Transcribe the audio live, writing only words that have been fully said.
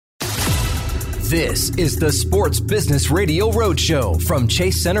This is the Sports Business Radio Roadshow from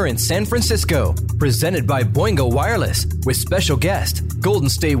Chase Center in San Francisco, presented by Boingo Wireless, with special guest, Golden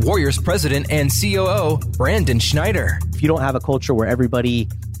State Warriors President and COO, Brandon Schneider. If you don't have a culture where everybody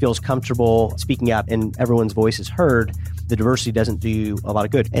feels comfortable speaking out and everyone's voice is heard, the diversity doesn't do a lot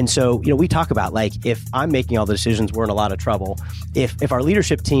of good. And so, we talk about, if I'm making all the decisions, we're in a lot of trouble. If our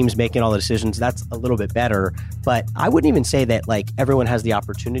leadership team's making all the decisions, that's a little bit better. But I wouldn't even say that, everyone has the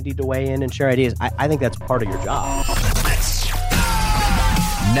opportunity to weigh in and share ideas. I think that's part of your job.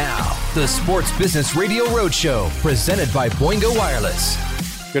 Now, the Sports Business Radio Roadshow, presented by Boingo Wireless.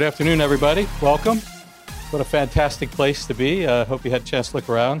 Good afternoon, everybody. Welcome. What a fantastic place to be. Hope you had a chance to look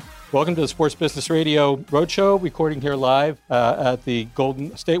around. Welcome to the Sports Business Radio Roadshow, recording here live at the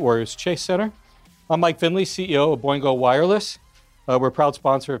Golden State Warriors Chase Center. I'm Mike Finley, CEO of Boingo Wireless. We're a proud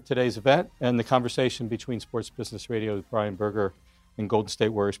sponsor of today's event and the conversation between Sports Business Radio's Brian Berger and Golden State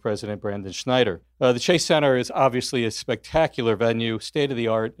Warriors President Brandon Schneider. The Chase Center is obviously a spectacular venue,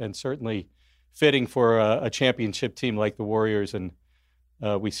 state-of-the-art, and certainly fitting for a championship team like the Warriors. And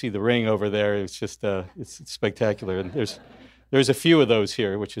we see the ring over there. It's just it's spectacular. And there's a few of those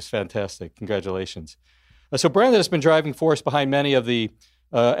here, which is fantastic. Congratulations. So Brandon has been driving force behind many of the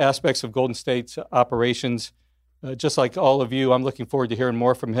aspects of Golden State's operations. Just like all of you, I'm looking forward to hearing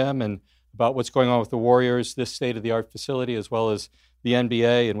more from him and about what's going on with the Warriors, this state-of-the-art facility, as well as the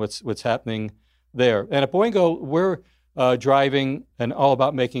NBA and what's happening there. And at Boingo, we're driving and all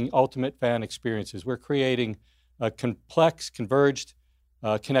about making ultimate fan experiences. We're creating complex, converged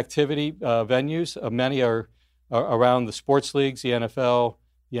connectivity venues. Many are around the sports leagues, the NFL,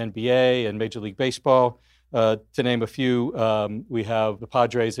 the NBA, and Major League Baseball. To name a few, we have the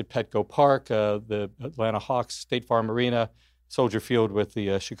Padres at Petco Park, the Atlanta Hawks, State Farm Arena, Soldier Field with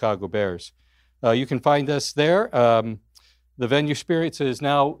the Chicago Bears. You can find us there. The venue experience is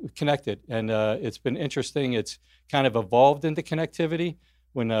now connected, and it's been interesting. It's kind of evolved into connectivity.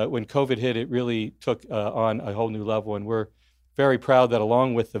 When COVID hit, it really took on a whole new level, and we're very proud that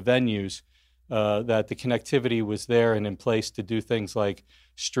along with the venues, that the connectivity was there and in place to do things like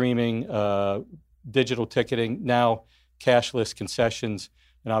streaming, digital ticketing, now cashless concessions,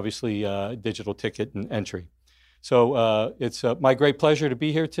 and obviously digital ticket and entry. So it's my great pleasure to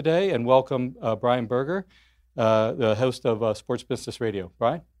be here today and welcome Brian Berger, the host of Sports Business Radio.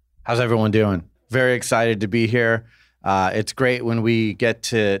 Brian? How's everyone doing? Very excited to be here. It's great when we get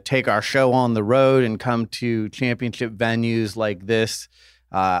to take our show on the road and come to championship venues like this.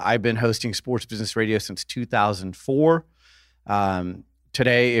 I've been hosting Sports Business Radio since 2004.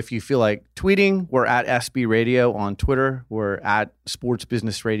 Today, if you feel like tweeting, we're at SB Radio on Twitter. We're at Sports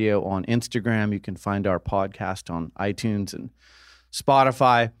Business Radio on Instagram. You can find our podcast on iTunes and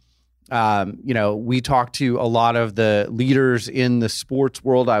Spotify. We talked to a lot of the leaders in the sports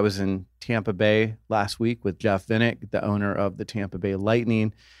world. I was in Tampa Bay last week with Jeff Vinik, the owner of the Tampa Bay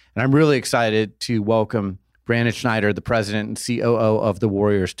Lightning. And I'm really excited to welcome Brandon Schneider, the president and COO of the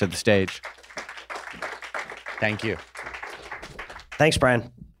Warriors, to the stage. Thank you. Thanks,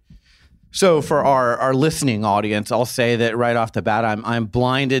 Brian. So for our listening audience, I'll say that right off the bat, I'm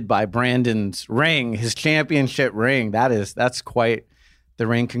blinded by Brandon's ring, his championship ring. That's quite the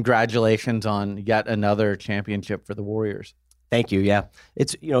ring. Congratulations on yet another championship for the Warriors. Thank you. Yeah,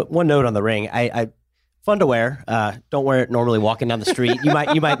 it's one note on the ring. I fun to wear. Don't wear it normally walking down the street. You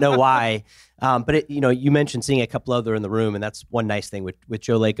might know why. But you mentioned seeing a couple other in the room, and that's one nice thing with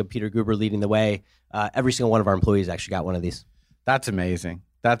Joe Lacob, Peter Guber leading the way. Every single one of our employees actually got one of these. That's amazing.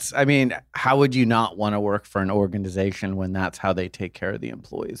 How would you not want to work for an organization when that's how they take care of the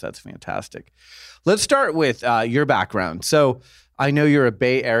employees? That's fantastic. Let's start with your background. So I know you're a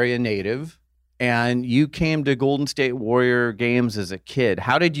Bay Area native, and you came to Golden State Warrior games as a kid.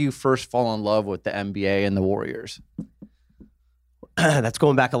 How did you first fall in love with the NBA and the Warriors? That's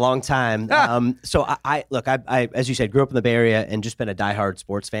going back a long time. So I as you said, grew up in the Bay Area and just been a diehard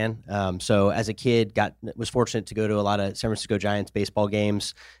sports fan. So as a kid, was fortunate to go to a lot of San Francisco Giants baseball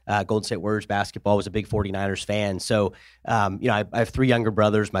games. Golden State Warriors basketball, was a big 49ers fan. So, I have three younger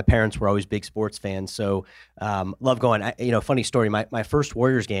brothers. My parents were always big sports fans. So, love going. Funny story, my first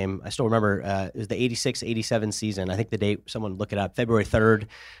Warriors game, I still remember, it was the 86-87 season. I think the date, someone look it up, February 3rd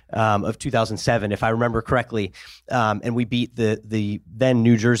of 2007, if I remember correctly. And we beat the then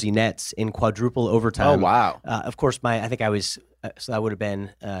New Jersey Nets in quadruple overtime. Oh, wow. Of course, I think I was, so I would have been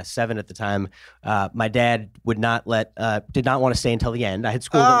 7 at the time. My dad did not want to stay until the end. I had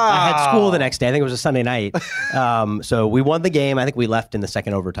school. I had school the next day. I think it was a Sunday night. So we won the game. I think we left in the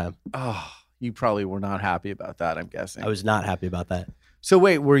second overtime. Oh, you probably were not happy about that, I'm guessing. I was not happy about that. So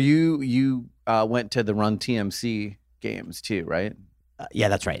wait, were you went to the Run TMC games too, right? Yeah,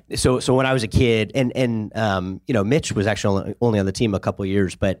 that's right. So when I was a kid, and Mitch was actually only on the team a couple of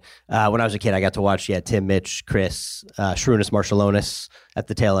years, but when I was a kid, I got to watch Tim, Mitch, Chris, Sharunas Marshallonis at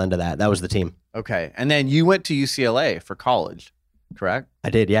the tail end of that. That was the team. Okay, and then you went to UCLA for college, correct? I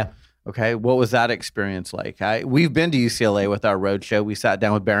did, yeah. Okay, what was that experience like? We've been to UCLA with our road show. We sat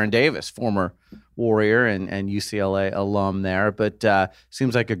down with Baron Davis, former Warrior and UCLA alum there, but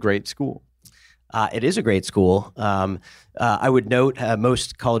seems like a great school. It is a great school. I would note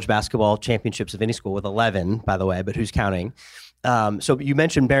most college basketball championships of any school with 11, by the way, but who's counting? So you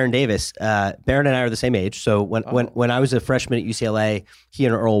mentioned Baron Davis. Baron and I are the same age. So when I was a freshman at UCLA, he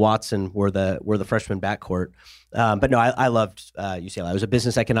and Earl Watson were the freshman backcourt. But no, I loved UCLA. I was a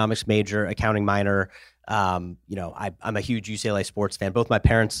business economics major, accounting minor. I'm a huge UCLA sports fan. Both my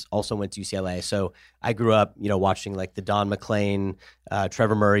parents also went to UCLA, so I grew up, watching like the Don McClain,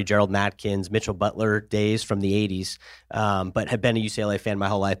 Trevor Murray, Gerald Matkins, Mitchell Butler days from the '80s. But have been a UCLA fan my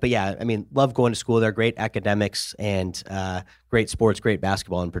whole life. But yeah, I mean, love going to school there. Great academics and great sports, great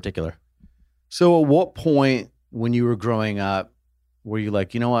basketball in particular. So, at what point when you were growing up were you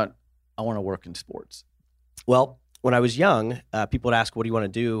like, you know what, I want to work in sports? Well, when I was young, people would ask, "What do you want to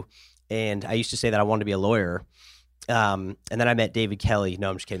do?" And I used to say that I wanted to be a lawyer. And then I met David Kelly. No,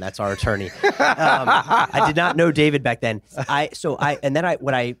 I'm just kidding. That's our attorney. I did not know David back then. And then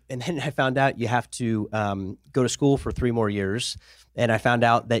I found out you have to go to school for 3 more years. And I found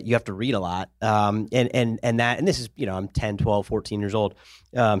out that you have to read a lot. And this is, I'm 10, 12, 14 years old.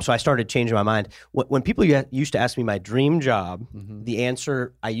 So I started changing my mind. When people used to ask me my dream job, the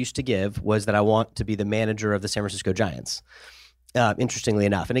answer I used to give was that I want to be the manager of the San Francisco Giants. Interestingly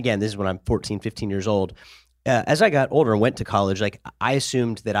enough. And again, this is when I'm 14, 15 years old. As I got older and went to college, like I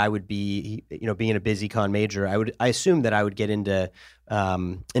assumed that I would be, being a busy con major, I assumed that I would get into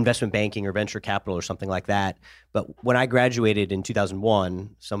investment banking or venture capital or something like that. But when I graduated in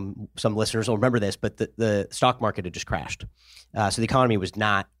 2001, some listeners will remember this, but the stock market had just crashed. So the economy was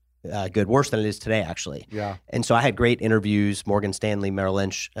not good, worse than it is today, actually. Yeah. And so I had great interviews, Morgan Stanley, Merrill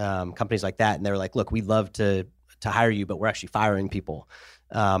Lynch, companies like that. And they were like, look, we'd love to hire you, but we're actually firing people.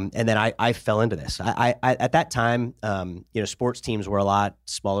 And then I fell into this. I at that time, sports teams were a lot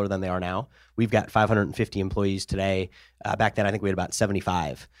smaller than they are now. We've got 550 employees today. Back then, I think we had about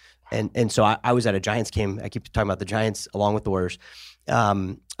 75. And so I was at a Giants game. I keep talking about the Giants along with the Warriors.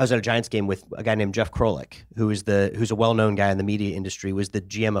 I was at a Giants game with a guy named Jeff Krolik, who's a well-known guy in the media industry, was the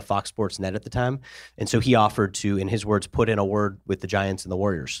GM of Fox Sports Net at the time. And so he offered to, in his words, put in a word with the Giants and the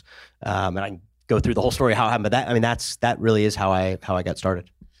Warriors. And I go through the whole story how it happened, but that really is how I got started.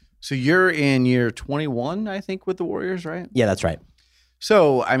 So you're in year 21, I think, with the Warriors, right? Yeah, that's right.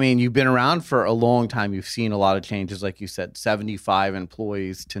 So, I mean, you've been around for a long time. You've seen a lot of changes, like you said, 75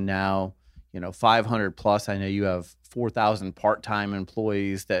 employees to now, 500 plus. I know you have 4,000 part-time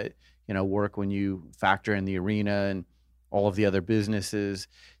employees that, work when you factor in the arena and all of the other businesses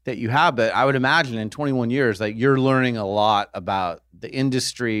that you have. But I would imagine in 21 years, like you're learning a lot about the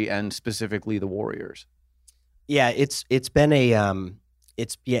industry and specifically the Warriors. Yeah, it's been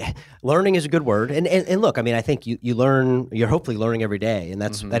learning is a good word. And look, I mean, I think you learn, you're hopefully learning every day. And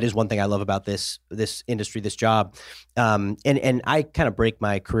that is one thing I love about this industry, this job. And I kind of break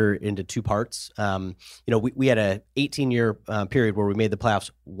my career into 2 parts. We had a 18-year period where we made the playoffs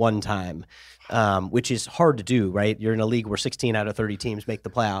one time, which is hard to do, right? You're in a league where 16 out of 30 teams make the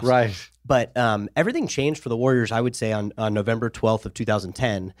playoffs. Right. But everything changed for the Warriors, I would say, on November 12th of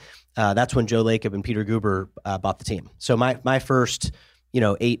 2010. That's when Joe Lacob and Peter Guber bought the team. So my first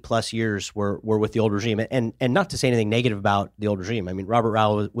 8+ years were with the old regime, and not to say anything negative about the old regime. I mean, Robert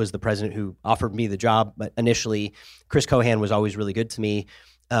Rowell was the president who offered me the job, but initially Chris Cohan was always really good to me,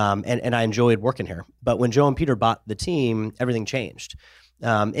 and I enjoyed working here. But when Joe and Peter bought the team, everything changed.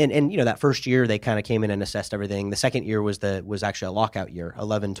 And that first year they kind of came in and assessed everything. The second year was actually a lockout year,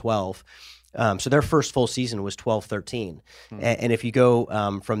 11-12. So their first full season was 12-13. And if you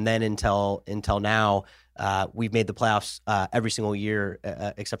go from then until now, we've made the playoffs every single year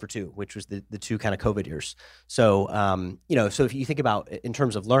except for 2, which was the 2 kind of COVID years. So, so if you think about in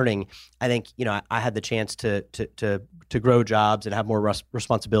terms of learning, I think, I had the chance to grow jobs and have more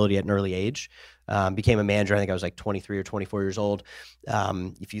responsibility at an early age. Became a manager. I think I was like 23 or 24 years old.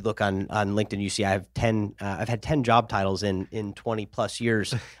 If you look on LinkedIn, you see I have I've had 10 job titles in 20+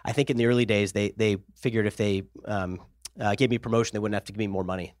 years. I think in the early days, they figured if they gave me promotion, they wouldn't have to give me more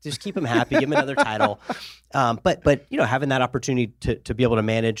money. Just keep them happy, give them another title. But having that opportunity to be able to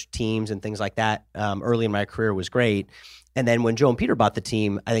manage teams and things like that early in my career was great. And then when Joe and Peter bought the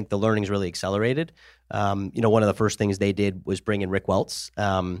team, I think the learnings really accelerated. One of the first things they did was bring in Rick Welts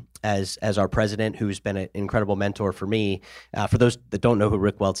as our president, who's been an incredible mentor for me. For those that don't know who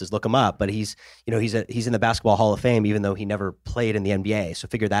Rick Welts is, look him up. But he's in the Basketball Hall of Fame, even though he never played in the NBA. So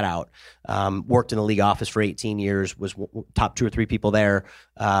figure that out. Worked in the league office for 18 years, was top 2 or 3 people there,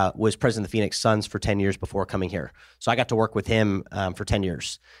 was president of the Phoenix Suns for 10 years before coming here. So I got to work with him for 10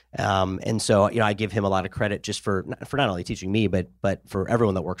 years. And so, I give him a lot of credit just for not only teaching me, but for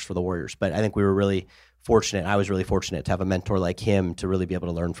everyone that works for the Warriors. But I think we were really fortunate. I was really fortunate to have a mentor like him to really be able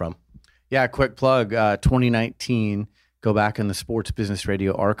to learn from. Yeah, quick plug, 2019, go back in the Sports Business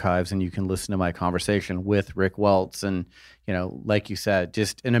Radio archives and you can listen to my conversation with Rick Welts. And, like you said,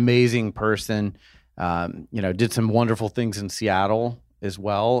 just an amazing person, did some wonderful things in Seattle as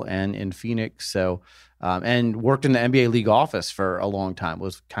well and in Phoenix. So, and worked in the NBA league office for a long time,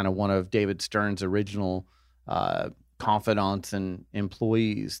 was kind of one of David Stern's original confidants and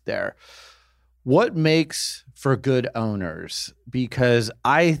employees there. What makes for good owners? Because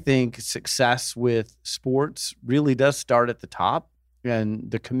I think success with sports really does start at the top, and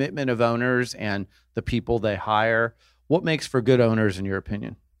the commitment of owners and the people they hire. What makes for good owners in your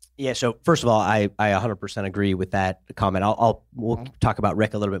opinion? Yeah. So first of all, I 100% agree with that comment. We'll talk about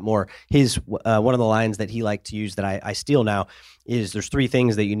Rick a little bit more. His one of the lines that he liked to use that I steal now is there's 3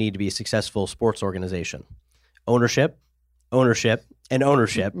 things that you need to be a successful sports organization: ownership, and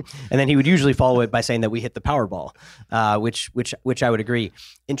ownership. And then he would usually follow it by saying that we hit the Powerball, which I would agree.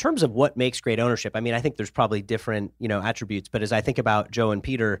 In terms of what makes great ownership, I think there's probably different, attributes. But as I think about Joe and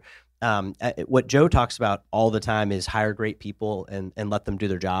Peter, what Joe talks about all the time is hire great people and let them do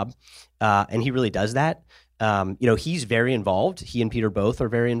their job. And he really does that. He's very involved. He and Peter both are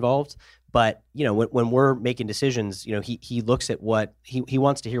very involved. But, when we're making decisions, he looks at what he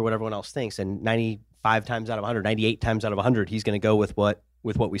wants to hear what everyone else thinks. And 95 times out of 100, 98 times out of 100, he's going to go with what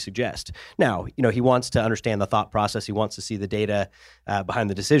we suggest. Now, he wants to understand the thought process. He wants to see the data behind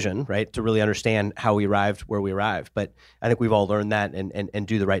the decision, right, to really understand how we arrived where we arrived. But I think we've all learned that and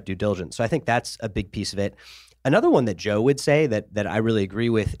do the right due diligence. So I think that's a big piece of it. Another one that Joe would say that I really agree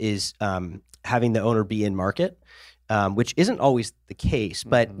with is having the owner be in market, which isn't always the case.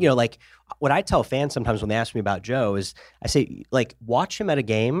 But, like what I tell fans sometimes when they ask me about Joe is I say, watch him at a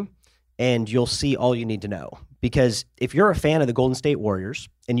game and you'll see all you need to know. Because if you're a fan of the Golden State Warriors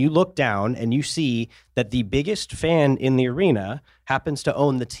and you look down and you see that the biggest fan in the arena happens to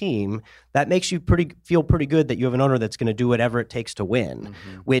own the team, that makes you feel pretty good that you have an owner that's going to do whatever it takes to win,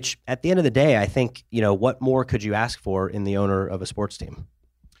 which at the end of the day, I think, what more could you ask for in the owner of a sports team?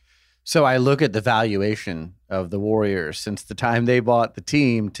 So I look at the valuation of the Warriors since the time they bought the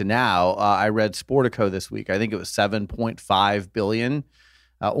team to now. I read Sportico this week. I think it was $7.5 billion.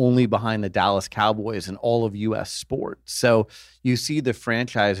 Only behind the Dallas Cowboys in all of U.S. sports. So you see the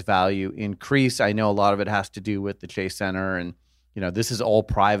franchise value increase. I know a lot of it has to do with the Chase Center, and this is all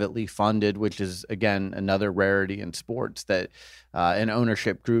privately funded, which is, again, another rarity in sports that an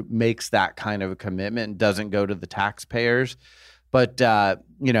ownership group makes that kind of a commitment and doesn't go to the taxpayers. But,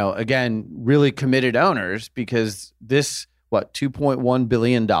 again, really committed owners, because this, $2.1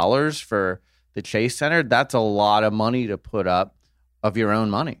 billion for the Chase Center, that's a lot of money to put up of your own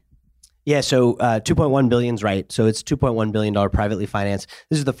money. Yeah, so 2.1 billion is right. So it's $2.1 billion privately financed.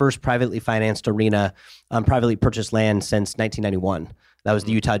 This is the first privately financed arena on privately purchased land since 1991. That was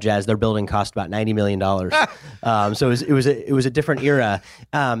the Utah Jazz. Their building cost about $90 million. So it was a different era.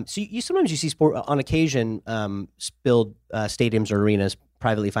 So sometimes you see sport on occasion build stadiums or arenas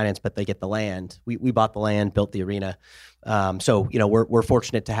privately financed, but they get the land. We bought the land, built the arena. So we're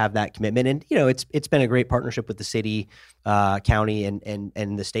fortunate to have that commitment, and it's been a great partnership with the city, county,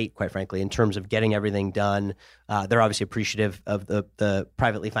 and the state, quite frankly, in terms of getting everything done. They're obviously appreciative of the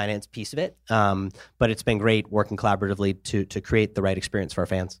privately financed piece of it, but it's been great working collaboratively to create the right experience for our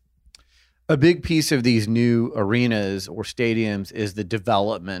fans. A big piece of these new arenas or stadiums is the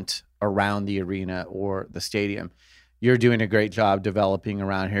development around the arena or the stadium. You're doing a great job developing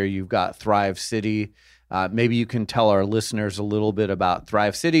around here. You've got Thrive City. Maybe you can tell our listeners a little bit about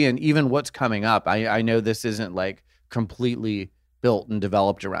Thrive City and even what's coming up. I know this isn't completely built and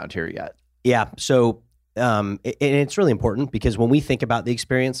developed around here yet. Yeah. So and it's really important because when we think about the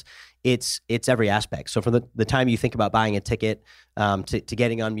experience, it's every aspect. So from the time you think about buying a ticket to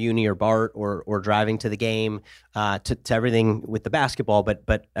getting on Muni or BART or driving to the game to everything with the basketball,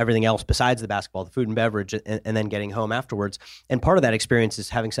 but everything else besides the basketball, the food and beverage, and then getting home afterwards. And part of that experience is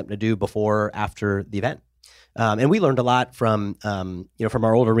having something to do before or after the event. And we learned a lot from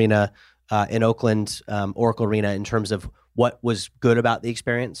our old arena in Oakland, Oracle Arena, in terms of what was good about the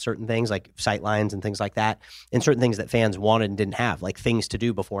experience, certain things like sight lines and things like that, and certain things that fans wanted and didn't have, like things to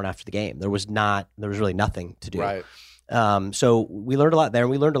do before and after the game. There was really nothing to do. Right. So we learned a lot there,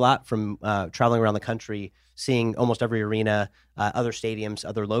 and we learned a lot from traveling around the country, seeing almost every arena, other stadiums,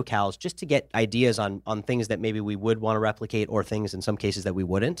 other locales, just to get ideas on things that maybe we would want to replicate, or things in some cases that we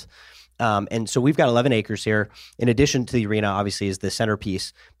wouldn't. And so we've got 11 acres here. In addition to the arena, obviously, is the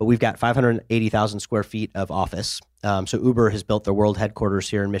centerpiece, but we've got 580,000 square feet of office. So Uber has built their world headquarters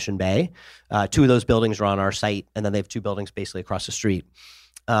here in Mission Bay. 2 of those buildings are on our site, and then they have 2 buildings basically across the street.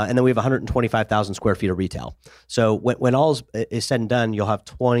 And then we have 125,000 square feet of retail. So when all is said and done, you'll have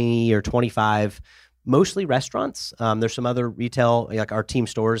 20 or 25 mostly restaurants. There's some other retail, like our team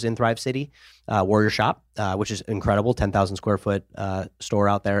stores in Thrive City, Warrior Shop, which is incredible, 10,000 square foot store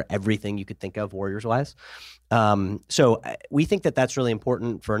out there, everything you could think of Warriors-wise. So we think that that's really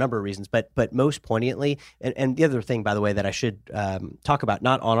important for a number of reasons, but most poignantly, and the other thing, by the way, that I should talk about,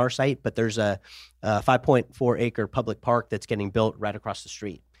 not on our site, but there's a 5.4 acre public park that's getting built right across the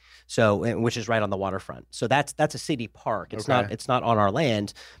street. So, which is right on the waterfront. So that's a city park. It's not on our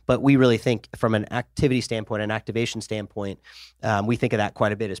land, but we really think from an activity standpoint, an activation standpoint, we think of that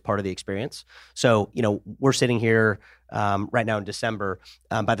quite a bit as part of the experience. So, we're sitting here right now in December.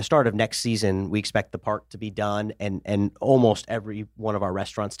 By the start of next season, we expect the park to be done and almost every one of our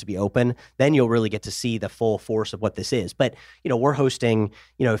restaurants to be open. Then you'll really get to see the full force of what this is. But, we're hosting,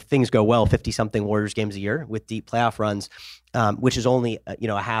 if things go well, 50-something Warriors games a year with deep playoff runs, which is only,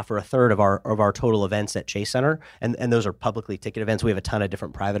 a half or a third of our total events at Chase Center. And those are publicly ticketed events. We have a ton of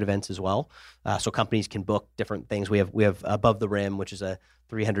different private events as well. So companies can book different things. We have Above the Rim, which is a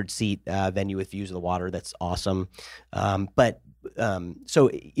 300-seat venue with views of the water. That's awesome. So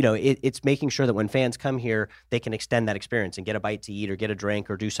it's making sure that when fans come here, they can extend that experience and get a bite to eat or get a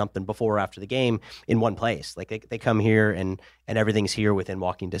drink or do something before or after the game in one place. Like they come here and everything's here within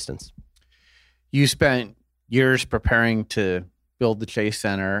walking distance. You spent years preparing to build the Chase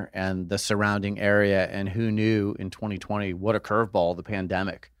Center and the surrounding area, and who knew in 2020 what a curveball the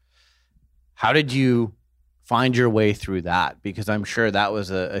pandemic. How did you find your way through that? Because I'm sure that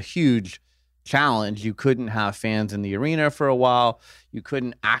was a huge challenge. You couldn't have fans in the arena for a while. You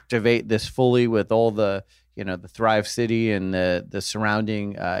couldn't activate this fully with all the the Thrive City and the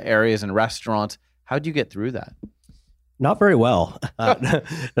surrounding areas and restaurants. How did you get through that? Not very well.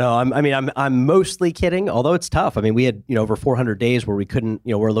 No, I'm mostly kidding. Although it's tough. I mean, we had over 400 days where we couldn't.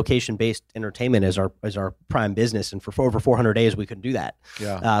 We're location-based entertainment as our prime business, and for over 400 days we couldn't do that.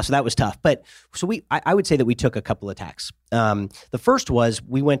 Yeah. So that was tough. But so I would say that we took a couple of tacks. The first was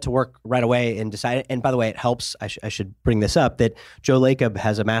we went to work right away and decided. And by the way, it helps. I should bring this up that Joe Lacob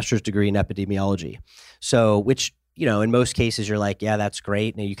has a master's degree in epidemiology. So which. In most cases, you're like, yeah, that's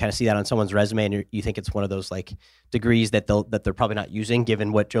great. And you kind of see that on someone's resume and you think it's one of those like degrees that they're probably not using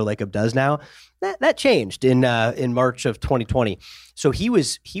given what Joe Lacob does now. That changed in March of 2020. So he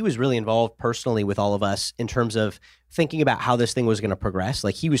was really involved personally with all of us in terms of thinking about how this thing was going to progress.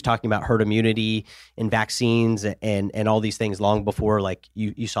 Like he was talking about herd immunity and vaccines and all these things long before like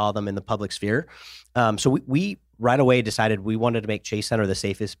you saw them in the public sphere. So we right away decided we wanted to make Chase Center the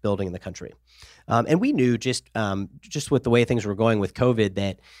safest building in the country. And we knew just with the way things were going with COVID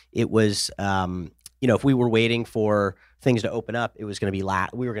that it was, if we were waiting for things to open up, it was going to be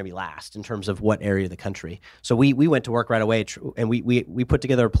we were going to be last in terms of what area of the country. So we went to work right away and we put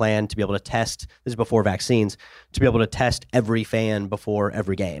together a plan to be able to test, this is before vaccines, to be able to test every fan before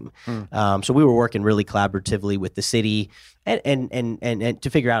every game. So we were working really collaboratively with the city and to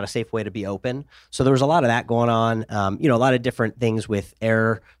figure out a safe way to be open. So there was a lot of that going on. A lot of different things with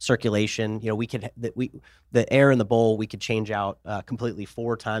air circulation. The air in the bowl we could change out completely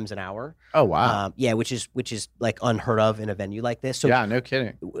 4 times an hour. Oh wow! Which is like unheard of in a venue like this. So yeah, no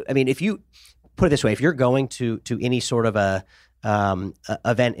kidding. I mean, if you put it this way, if you're going to any sort of a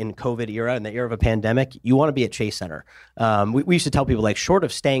event in COVID era, in the era of a pandemic, you want to be at Chase Center. We used to tell people, like, short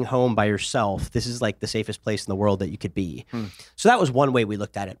of staying home by yourself, this is like the safest place in the world that you could be. So that was one way we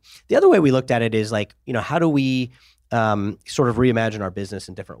looked at it. The other way we looked at it is like, how do we sort of reimagine our business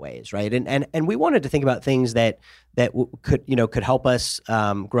in different ways, right? And we wanted to think about things that could help us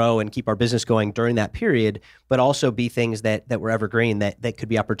grow and keep our business going during that period, but also be things that were evergreen that could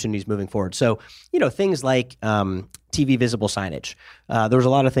be opportunities moving forward. So things like TV visible signage. There was a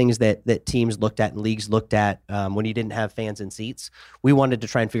lot of things that teams looked at and leagues looked at when you didn't have fans in seats. We wanted to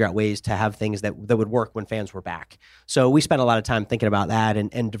try and figure out ways to have things that would work when fans were back. So we spent a lot of time thinking about that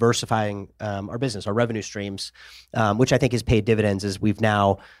and diversifying our business, our revenue streams, which I think has paid dividends as we've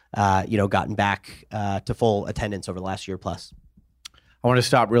now gotten back to full attendance over the last year plus. I want to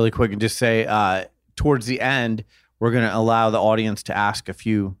stop really quick and just say, towards the end, we're going to allow the audience to ask a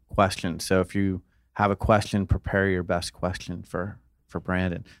few questions. So if you have a question, prepare your best question for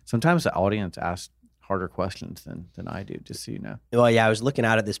Brandon. Sometimes the audience asks harder questions than I do, just so you know. Well, yeah, I was looking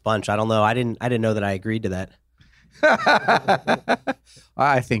out at this bunch. I don't know. I didn't know that I agreed to that.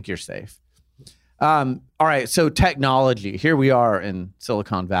 I think you're safe. All right. So technology, here we are in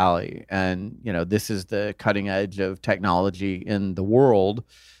Silicon Valley, and, this is the cutting edge of technology in the world.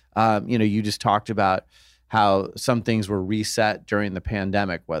 You just talked about how some things were reset during the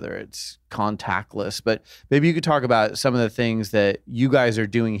pandemic, whether it's contactless, but maybe you could talk about some of the things that you guys are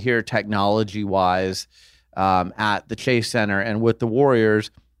doing here technology-wise at the Chase Center and with the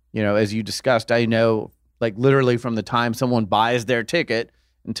Warriors. As you discussed, I know, like, literally from the time someone buys their ticket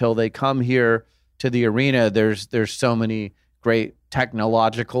until they come here to the arena, there's so many great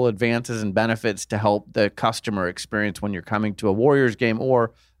technological advances and benefits to help the customer experience when you're coming to a Warriors game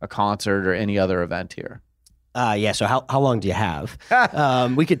or a concert or any other event here. Yeah. So how long do you have?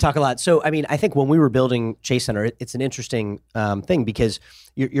 We could talk a lot. So, I think when we were building Chase Center, it's an interesting thing because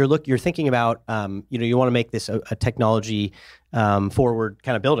you're thinking about, you want to make this a technology forward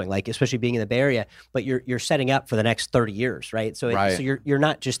kind of building, like especially being in the Bay Area, but you're setting up for the next 30 years, right? So, right. So you're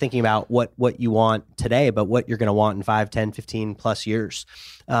not just thinking about what you want today, but what you're going to want in 5, 10, 15 plus years.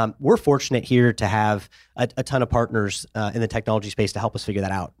 We're fortunate here to have a ton of partners in the technology space to help us figure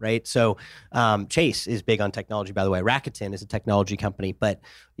that out, right? So Chase is big on technology, by the way. Rakuten is a technology company, but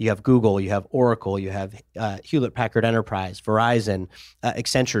you have Google, you have Oracle, you have Hewlett-Packard Enterprise, Verizon,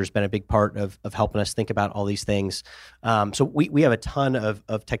 Accenture has been a big part of helping us think about all these things. So we have a ton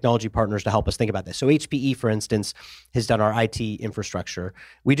of technology partners to help us think about this. So HPE, for instance, has done our IT infrastructure.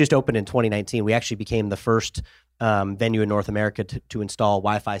 We just opened in 2019. We actually became the first venue in North America to install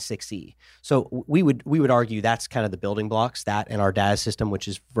Wi-Fi 6E. So we would argue that's kind of the building blocks, that and our DAS system, which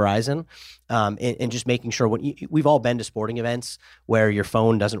is Verizon, and just making sure we've all been to sporting events where your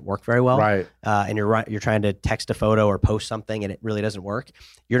phone doesn't work very well, right? And you're trying to text a photo or post something and it really doesn't work.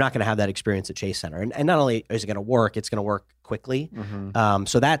 You're not going to have that experience at Chase Center, and not only is it going to work, it's going to work quickly. Mm-hmm.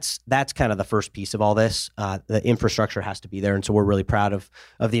 So that's kind of the first piece of all this. The infrastructure has to be there, and so we're really proud of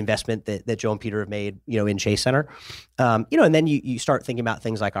the investment that Joe and Peter have made, in Chase Center. And then you start thinking about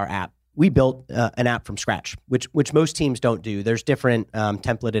things like our app. We built an app from scratch, which most teams don't do. There's different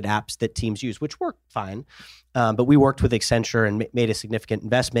templated apps that teams use, which work fine. But we worked with Accenture and made a significant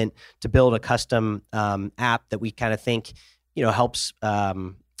investment to build a custom app that we kind of think, helps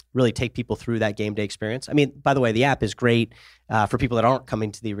really take people through that game day experience. By the way, the app is great for people that aren't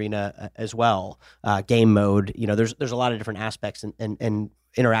coming to the arena as well. Game mode, there's a lot of different aspects and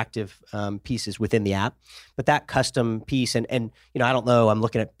interactive pieces within the app, but that custom piece and I don't know, I'm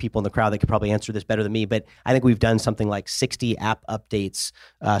looking at people in the crowd that could probably answer this better than me, but I think we've done something like 60 app updates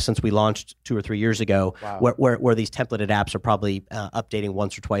since we launched 2 or 3 years ago. Wow. where these templated apps are probably updating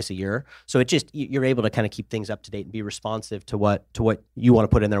once or twice a year. So it just, you're able to kind of keep things up to date and be responsive to what you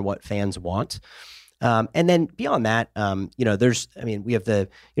want to put in there, what fans want. And then beyond that, we have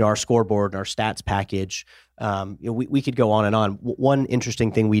our scoreboard and our stats package. We could go on and on. One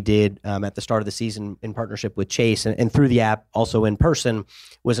interesting thing we did at the start of the season in partnership with Chase and through the app, also in person,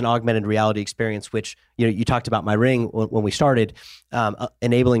 was an augmented reality experience, which, you talked about my ring when we started,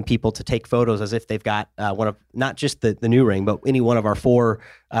 enabling people to take photos as if they've got one of, not just the new ring, but any one of our 4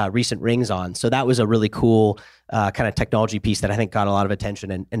 recent rings on. So that was a really cool kind of technology piece that I think got a lot of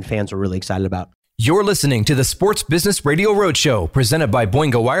attention and fans were really excited about. You're listening to the Sports Business Radio Roadshow, presented by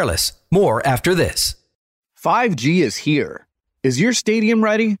Boingo Wireless. More after this. 5G is here. Is your stadium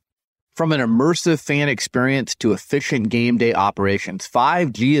ready? From an immersive fan experience to efficient game day operations,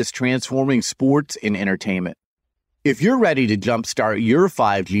 5G is transforming sports and entertainment. If you're ready to jumpstart your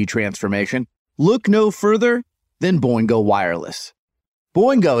 5G transformation, look no further than Boingo Wireless.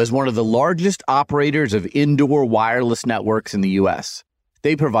 Boingo is one of the largest operators of indoor wireless networks in the U.S.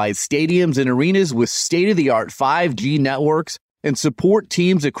 They provide stadiums and arenas with state-of-the-art 5G networks and support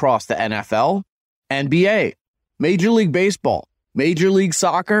teams across the NFL, NBA, Major League Baseball, Major League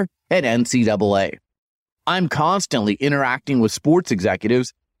Soccer, and NCAA. I'm constantly interacting with sports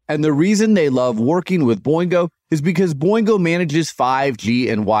executives, and the reason they love working with Boingo is because Boingo manages 5G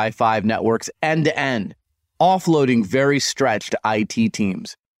and Wi-Fi networks end-to-end, offloading very stretched IT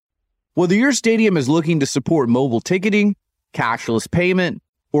teams. Whether your stadium is looking to support mobile ticketing, cashless payment,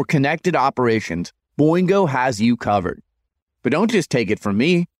 or connected operations, Boingo has you covered. But don't just take it from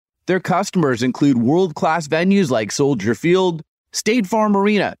me. Their customers include world-class venues like Soldier Field, State Farm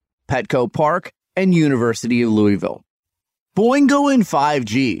Arena, Petco Park, and University of Louisville. Boingo and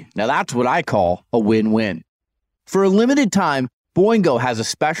 5G. Now that's what I call a win-win. For a limited time, Boingo has a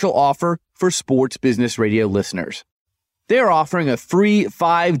special offer for Sports Business Radio listeners. They are offering a free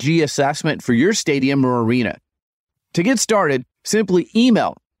 5G assessment for your stadium or arena. To get started, simply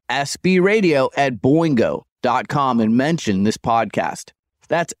email sbradio@boingo.com and mention this podcast.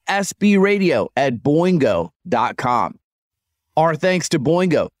 That's sbradio@boingo.com. Our thanks to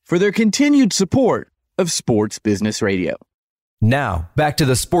Boingo for their continued support of Sports Business Radio. Now, back to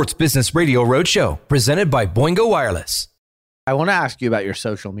the Sports Business Radio Roadshow, presented by Boingo Wireless. I want to ask you about your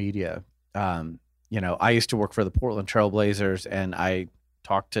social media. I used to work for the Portland Trail Blazers, and I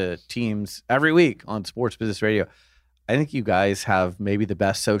talk to teams every week on Sports Business Radio. I think you guys have maybe the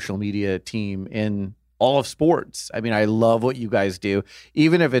best social media team in all of sports. I mean, I love what you guys do,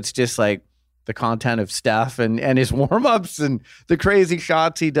 even if it's just like the content of Steph and his warm-ups and the crazy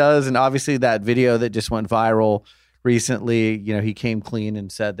shots he does. And obviously that video that just went viral recently, he came clean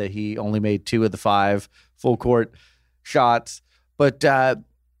and said that he only made 2 of the 5 full court shots. But, a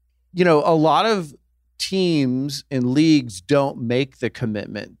lot of teams and leagues don't make the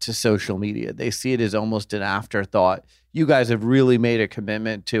commitment to social media. They see it as almost an afterthought. You guys have really made a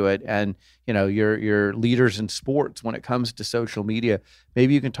commitment to it, and you're leaders in sports when it comes to social media.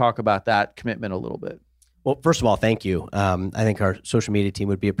 Maybe you can talk about that commitment a little bit. Well, first of all, thank you. I think our social media team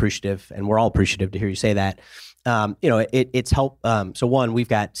would be appreciative, and we're all appreciative to hear you say that. It's helped. So one, we've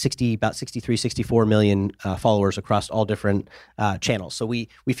got about 63, 64 million followers across all different channels. So we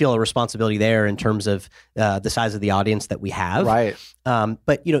feel a responsibility there in terms of the size of the audience that we have. Right.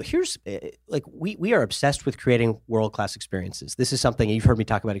 But here's we are obsessed with creating world-class experiences. This is something you've heard me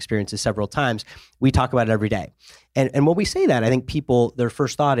talk about experiences several times. We talk about it every day. And when we say that, I think people, their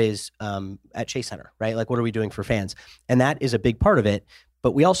first thought is at Chase Center, right? Like, what are we doing for fans? And that is a big part of it.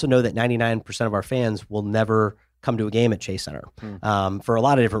 But we also know that 99% of our fans will never come to a game at Chase Center for a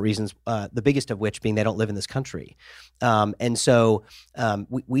lot of different reasons, the biggest of which being they don't live in this country. And so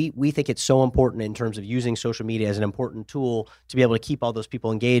we think it's so important in terms of using social media as an important tool to be able to keep all those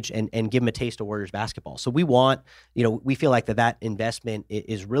people engaged and give them a taste of Warriors basketball. So we want, we feel like that investment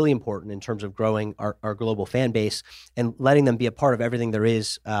is really important in terms of growing our global fan base and letting them be a part of everything there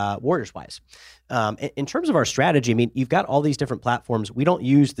is Warriors-wise. In terms of our strategy, I mean, you've got all these different platforms. We don't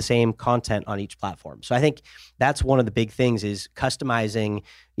use the same content on each platform. So I think that's one of the big things is customizing,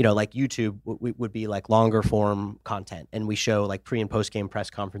 like YouTube would be like longer form content. And we show like pre and post game press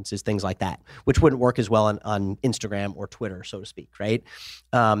conferences, things like that, which wouldn't work as well on Instagram or Twitter, so to speak, right?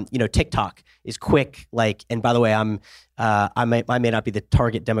 TikTok is quick, and by the way, I may not be the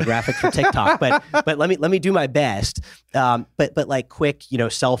target demographic for TikTok, but let me do my best. But like quick,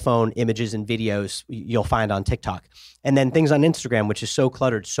 cell phone images and videos you'll find on TikTok, and then things on Instagram, which is so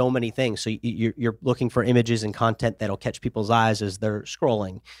cluttered, so many things. So you're looking for images and content that'll catch people's eyes as they're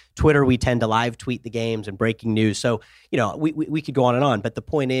scrolling. Twitter, we tend to live tweet the games and breaking news. So we could go on and on, but the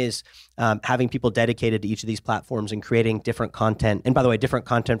point is having people dedicated to each of these platforms and creating different content. And by the way, different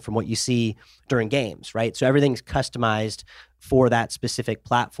content from what you see during games, right? So everything's customized for that specific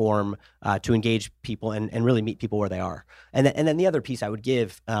platform to engage people and really meet people where they are. And then the other piece I would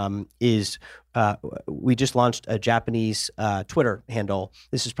give is we just launched a Japanese Twitter handle.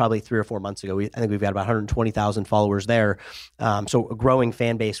 This is probably 3 or 4 months ago. I think we've got about 120,000 followers there. So a growing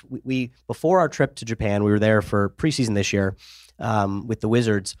fan base. We before our trip to Japan, we were there for preseason this year with the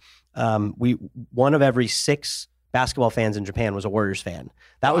Wizards. One of every 6 basketball fans in Japan was a Warriors fan.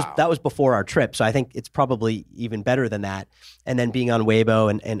 That was before our trip. So I think it's probably even better than that. And then being on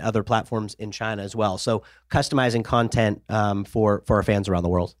Weibo and other platforms in China as well. So customizing content for our fans around the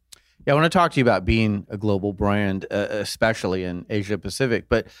world. Yeah, I want to talk to you about being a global brand, especially in Asia Pacific.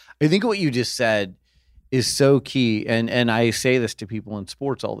 But I think what you just said is so key. And I say this to people in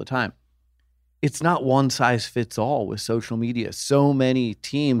sports all the time. It's not one size fits all with social media. So many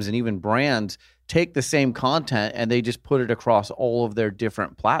teams and even brands take the same content and they just put it across all of their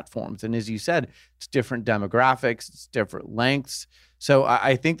different platforms. And as you said, it's different demographics, it's different lengths. So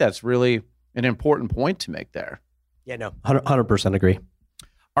I think that's really an important point to make there. Yeah, no, 100% agree.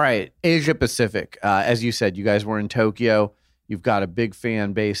 All right, Asia Pacific. As you said, you guys were in Tokyo. You've got a big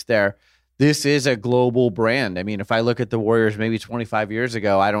fan base there. This is a global brand. I mean, if I look at the Warriors maybe 25 years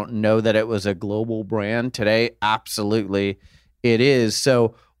ago, I don't know that it was a global brand. Today, absolutely it is.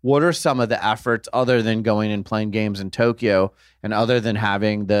 So what are some of the efforts other than going and playing games in Tokyo and other than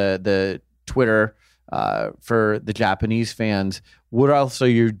having the Twitter for the Japanese fans? What else are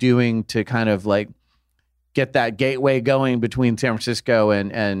you doing to kind of get that gateway going between San Francisco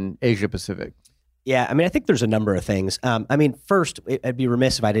and Asia Pacific? Yeah, I mean, I think there's a number of things. I mean, first, I'd be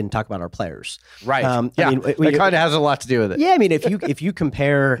remiss if I didn't talk about our players. Right. I mean, it kind of has a lot to do with it. Yeah, I mean, if you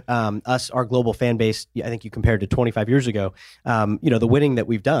compare our global fan base, I think you compared to 25 years ago, the winning that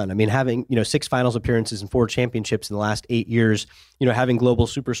we've done. I mean, having 6 finals appearances and 4 championships in the last 8 years. Having global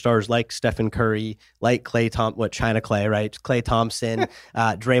superstars like Stephen Curry, like China Clay, right? Klay Thompson,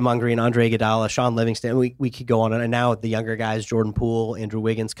 Draymond Green, Andre Iguodala, Sean Livingston. We could go on, and now the younger guys, Jordan Poole, Andrew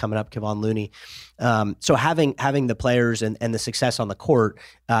Wiggins coming up, Kevon Looney. So having the players and the success on the court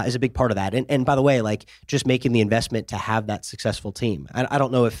is a big part of that. And by the way, like just making the investment to have that successful team. I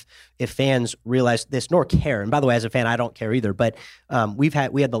don't know if fans realize this nor care. And by the way, as a fan, I don't care either. But we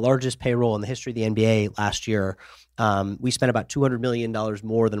had the largest payroll in the history of the NBA last year. We spent about $200 million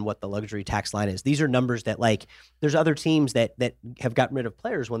more than what the luxury tax line is. These are numbers that, like, there's other teams that have gotten rid of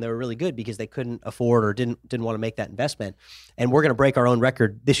players when they were really good because they couldn't afford or didn't want to make that investment. And we're going to break our own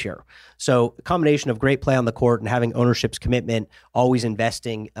record this year. So a combination of great play on the court and having ownership's commitment, always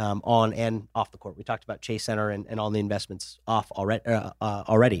investing on and off the court. We talked about Chase Center and all the investments off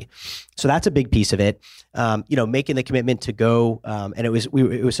already. So that's a big piece of it. Making the commitment to go, and it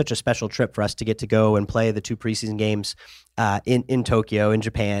was such a special trip for us to get to go and play the 2 preseason games in Tokyo, in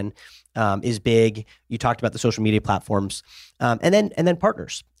Japan, is big. You talked about the social media platforms, and then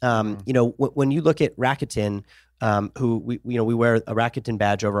partners. When you look at Rakuten, who we wear a Rakuten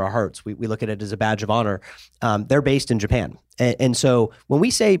badge over our hearts. We look at it as a badge of honor. They're based in Japan, and so when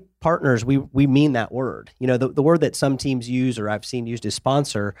we say partners, we mean that word. The word that some teams use or I've seen used is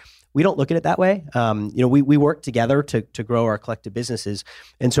sponsor. We don't look at it that way. We work together to grow our collective businesses,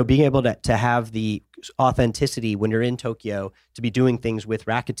 and so being able to have the authenticity when you're in Tokyo to be doing things with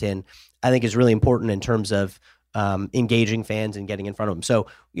Rakuten, I think is really important in terms of engaging fans and getting in front of them. So,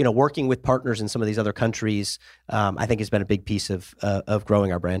 working with partners in some of these other countries, I think has been a big piece of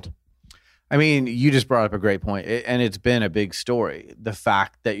growing our brand. I mean, you just brought up a great point, and it's been a big story. The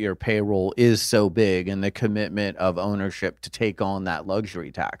fact that your payroll is so big and the commitment of ownership to take on that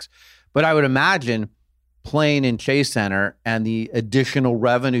luxury tax. But I would imagine playing in Chase Center and the additional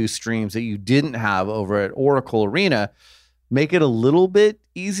revenue streams that you didn't have over at Oracle Arena make it a little bit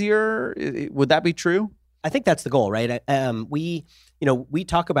easier. Would that be true? I think that's the goal, right? We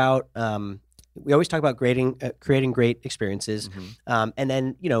talk about we always talk about creating great experiences, and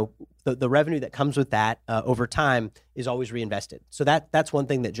then the revenue that comes with that over time is always reinvested. So that's one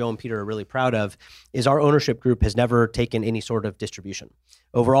thing that Joe and Peter are really proud of is our ownership group has never taken any sort of distribution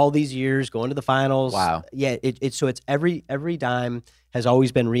over all these years, going to the finals. Wow. Yeah, it's every dime has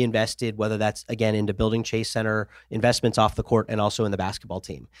always been reinvested, whether that's, again, into building Chase Center, investments off the court, and also in the basketball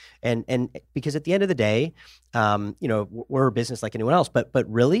team. And because at the end of the day, we're a business like anyone else. But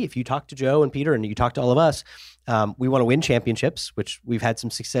really, if you talk to Joe and Peter and you talk to all of us, we want to win championships, which we've had some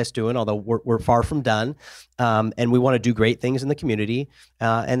success doing, although we're far from done. And we want to do great things in the community.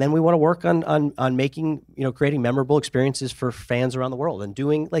 And then we want to work on making, creating memorable experiences for fans around the world and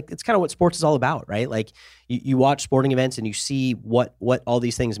doing, like, it's kind of what sports is all about, right? Like you watch sporting events and you see what all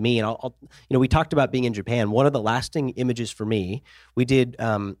these things mean. We talked about being in Japan. One of the lasting images for me, we did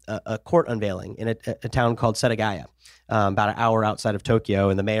a court unveiling in a town called Setagaya, about an hour outside of Tokyo,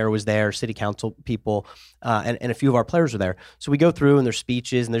 and the mayor was there, city council people, and a few of our players were there. So we go through and there's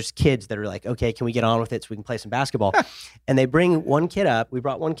speeches and there's kids that are like, okay, can we get on with it so we can play some basketball? And they bring one kid up. We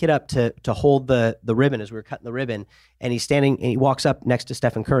brought one kid up to hold the ribbon as we were cutting the ribbon, and he's standing and he walks up next to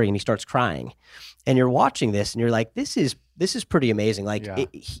Stephen Curry and he starts crying. And you're watching this and you're like, this is pretty amazing. Like, yeah.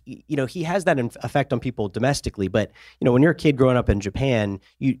 He has that effect on people domestically, but when you're a kid growing up in Japan,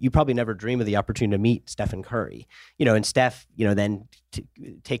 you probably never dream of the opportunity to meet Stephen Curry, and Steph, then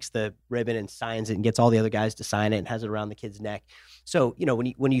takes the ribbon and signs it and gets all the other guys to sign it and has it around the kid's neck. So,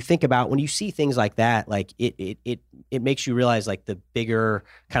 when you see things like that, like it makes you realize like the bigger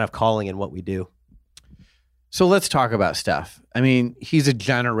kind of calling in what we do. So let's talk about Steph. I mean, he's a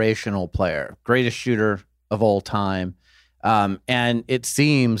generational player, greatest shooter of all time. And it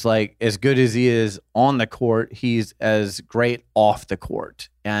seems like as good as he is on the court, he's as great off the court,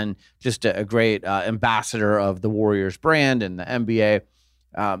 and just a great ambassador of the Warriors brand and the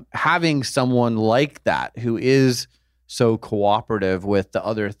NBA. Having someone like that who is so cooperative with the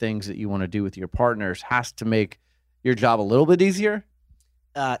other things that you want to do with your partners has to make your job a little bit easier.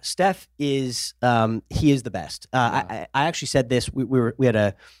 Steph is he is the best. I actually said this. We had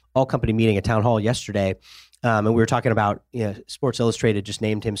a all company meeting at Town Hall yesterday. And we were talking about, Sports Illustrated just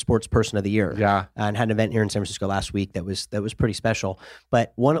named him Sports Person of the Year. Yeah, and had an event here in San Francisco last week that was pretty special.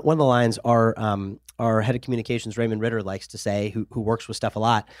 But one of the lines our head of communications, Raymond Ritter, likes to say, who works with Steph a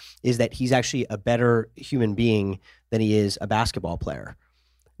lot, is that he's actually a better human being than he is a basketball player.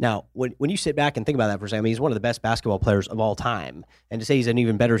 Now, when you sit back and think about that for a second, I mean, he's one of the best basketball players of all time. And to say he's an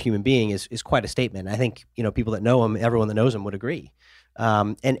even better human being is quite a statement. I think, people that know him, everyone that knows him would agree.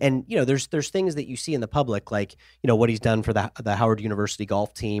 And there's things that you see in the public, like, what he's done for the Howard University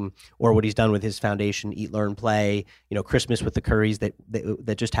golf team, or what he's done with his foundation, Eat, Learn, Play, Christmas with the Currys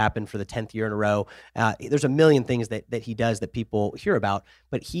that just happened for the 10th year in a row. There's a million things that he does that people hear about,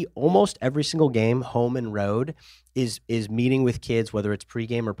 but he almost every single game, home and road, is meeting with kids, whether it's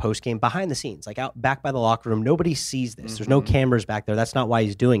pregame or postgame, behind the scenes, like out back by the locker room. Nobody sees this. There's no cameras back there. That's not why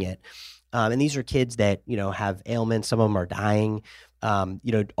he's doing it. And these are kids that, have ailments. Some of them are dying.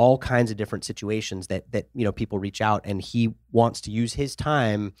 All kinds of different situations that people reach out, and he wants to use his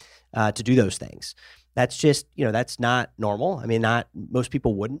time to do those things. That's just, that's not normal. I mean, not most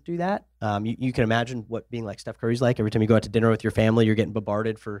people wouldn't do that. You can imagine what being like Steph Curry's like. Every time you go out to dinner with your family, you're getting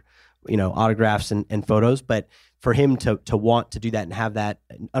bombarded for, autographs and photos. But for him to want to do that and have that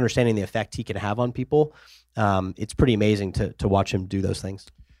understanding the effect he can have on people, it's pretty amazing to watch him do those things.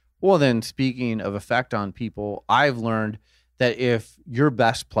 Well, then, speaking of effect on people, I've learned that if your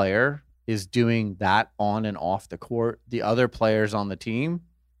best player is doing that on and off the court, the other players on the team,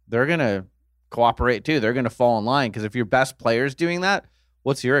 they're going to cooperate too. They're going to fall in line, because if your best player is doing that,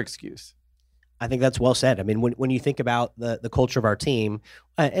 what's your excuse? I think that's well said. I mean, when you think about the culture of our team,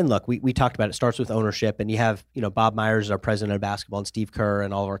 and look, we talked about it starts with ownership, and you have, Bob Myers, our president of basketball, and Steve Kerr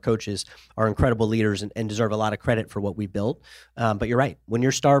and all of our coaches are incredible leaders and deserve a lot of credit for what we built. But you're right. When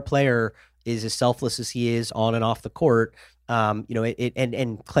your star player is as selfless as he is on and off the court, and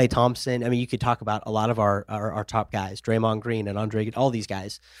Klay Thompson. I mean, you could talk about a lot of our top guys, Draymond Green and Andre, all these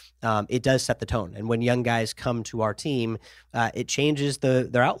guys. It does set the tone. And when young guys come to our team, it changes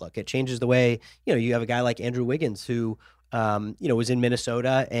their outlook. It changes the way, you have a guy like Andrew Wiggins who, was in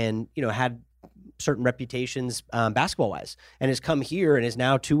Minnesota and, had certain reputations basketball-wise, and has come here and is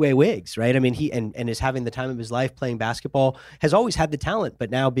now two-way Wiggs, right? I mean, he and is having the time of his life playing basketball, has always had the talent, but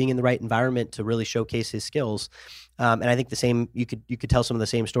now being in the right environment to really showcase his skills. And I think the same, you could tell some of the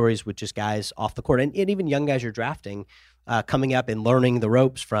same stories with just guys off the court, and even young guys you're drafting, coming up and learning the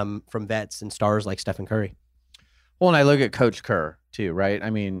ropes from vets and stars like Stephen Curry. Well, and I look at Coach Kerr too, right? I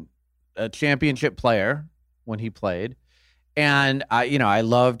mean, a championship player when he played. And I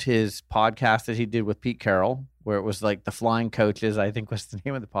loved his podcast that he did with Pete Carroll, where it was like the Flying Coaches, I think was the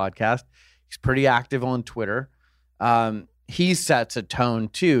name of the podcast. He's pretty active on Twitter. He sets a tone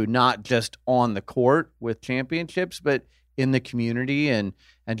too, not just on the court with championships, but in the community and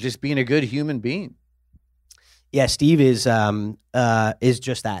just being a good human being. Yeah, Steve is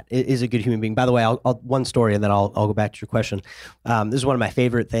just that. Is a good human being. By the way, I'll one story and then I'll go back to your question. This is one of my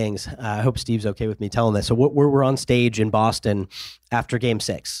favorite things. I hope Steve's okay with me telling this. So we're on stage in Boston after Game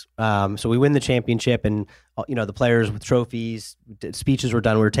 6. So we win the championship, and the players with trophies, speeches were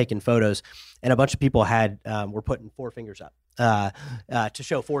done. We were taking photos, and a bunch of people were putting 4 fingers up to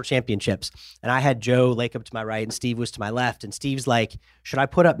show 4 championships. And I had Joe Lacob to my right, and Steve was to my left. And Steve's like, "Should I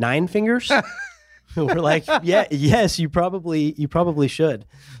put up 9 fingers?" We're like, yes, you probably should.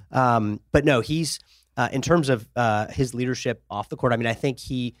 But no, he's in terms of his leadership off the court. I mean, I think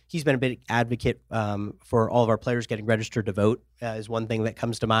he's been a big advocate for all of our players getting registered to vote is one thing that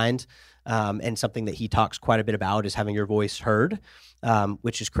comes to mind, and something that he talks quite a bit about is having your voice heard,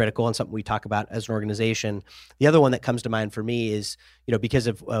 which is critical and something we talk about as an organization. The other one that comes to mind for me is, because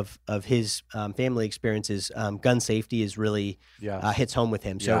of his family experiences, gun safety is really hits home with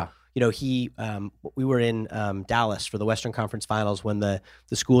him. So. Yeah. We were in Dallas for the Western Conference Finals when the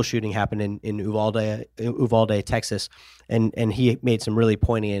school shooting happened in Uvalde, Texas, and he made some really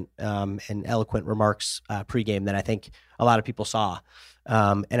poignant and eloquent remarks pregame that I think a lot of people saw,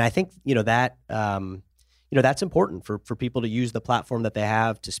 and I think that's important for people to use the platform that they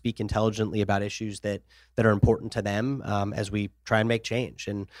have to speak intelligently about issues that are important to them as we try and make change.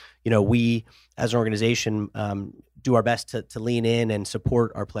 And we as an organization do our best to lean in and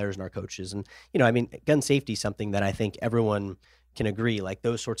support our players and our coaches. And, gun safety is something that I think everyone can agree, like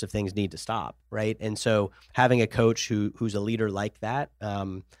those sorts of things need to stop, right? And so having a coach who's a leader like that,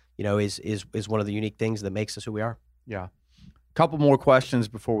 is one of the unique things that makes us who we are. Yeah. Couple more questions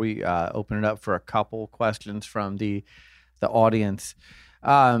before we open it up for a couple questions from the audience.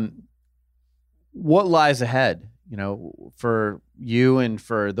 What lies ahead, for you and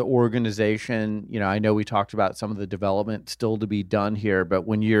for the organization? I know we talked about some of the development still to be done here, but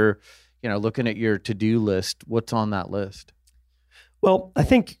when you're, looking at your to-do list, what's on that list? Well, I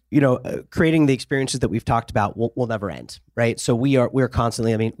think, creating the experiences that we've talked about will never end. right? So we're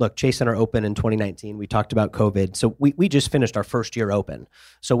constantly, I mean, look, Chase Center opened in 2019. We talked about COVID. So we just finished our first year open.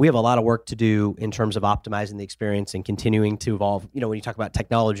 So we have a lot of work to do in terms of optimizing the experience and continuing to evolve. You know, when you talk about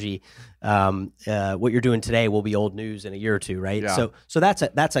technology, what you're doing today will be old news in a year or two, right? Yeah. So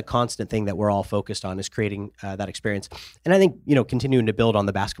that's a constant thing that we're all focused on, is creating that experience. And I think, you know, continuing to build on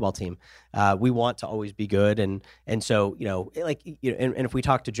the basketball team. We want to always be good. And so, you know, like, you know, and if we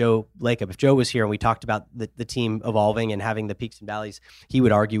talked to Joe Lacob, if Joe was here and we talked about the team evolving and having the peaks and valleys, he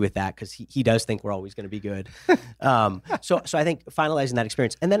would argue with that, because he does think we're always going to be good. So I think finalizing that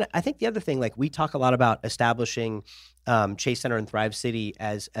experience. And then I think the other thing, like, we talk a lot about establishing Chase Center and Thrive City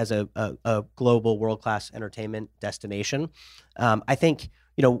as a global world-class entertainment destination. I think,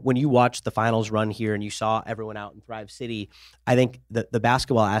 you know, when you watch the finals run here and you saw everyone out in Thrive City, I think the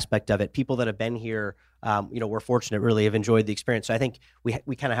basketball aspect of it, people that have been here, you know, we're fortunate, really have enjoyed the experience. So I think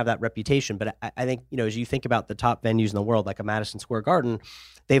we kind of have that reputation. But I think, you know, as you think about the top venues in the world, like a Madison Square Garden,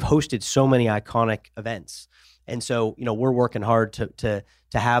 they've hosted so many iconic events. And so, you know, we're working hard to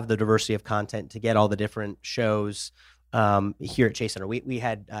have the diversity of content, to get all the different shows here at Chase Center. We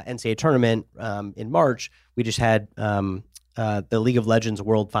had NCAA tournament in March. We just had the League of Legends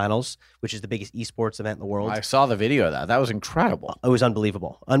World Finals, which is the biggest esports event in the world. I saw the video of that. That was incredible. It was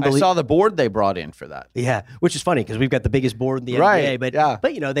unbelievable. I saw the board they brought in for that. Yeah, which is funny because we've got the biggest board in the Right, NBA,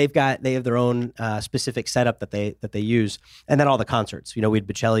 but you know, they have their own specific setup that they use, and then all the concerts. You know, we had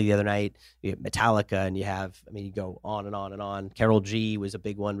Bocelli the other night, you have Metallica, and you go on and on and on. Karol G was a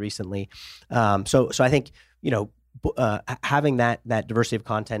big one recently. So I think, you know, having that diversity of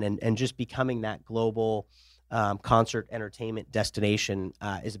content and just becoming that global concert entertainment destination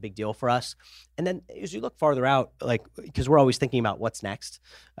is a big deal for us. And then as you look farther out, like, because we're always thinking about what's next.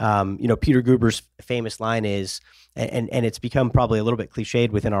 You know, Peter Guber's famous line is, and it's become probably a little bit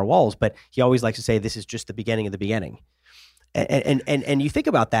cliched within our walls, but he always likes to say, "This is just the beginning of the beginning." And you think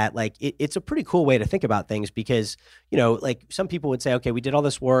about that, like, it's a pretty cool way to think about things, because, you know, like, some people would say, okay, we did all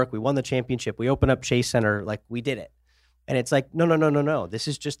this work, we won the championship, we opened up Chase Center, like, we did it. And it's like, no. This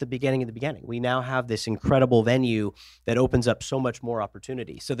is just the beginning of the beginning. We now have this incredible venue that opens up so much more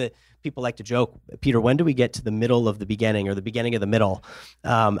opportunity. So that people like to joke, Peter, when do we get to the middle of the beginning, or the beginning of the middle?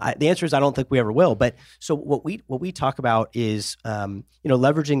 The answer is, I don't think we ever will. But so what we talk about is, you know,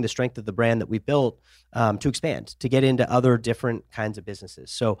 leveraging the strength of the brand that we built to expand, to get into other different kinds of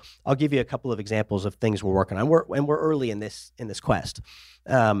businesses. So I'll give you a couple of examples of things we're working on. We're early in this quest,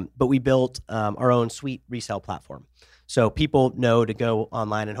 but we built our own suite resale platform. So people know to go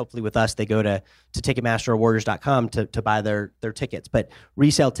online, and hopefully with us, they go to Ticketmaster or Warriors.com to buy their tickets. But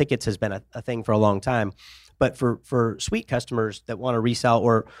resale tickets has been a thing for a long time. But for suite customers that want to resell,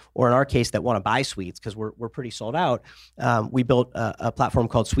 or in our case, that want to buy suites, because we're pretty sold out, we built a platform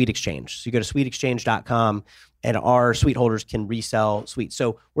called Suite Exchange. So you go to SuiteExchange.com, and our suite holders can resell suites.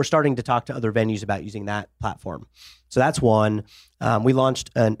 So we're starting to talk to other venues about using that platform. So that's one. We launched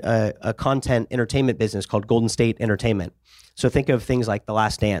a content entertainment business called Golden State Entertainment. So think of things like The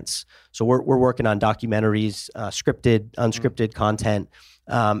Last Dance. So we're working on documentaries, scripted, unscripted content,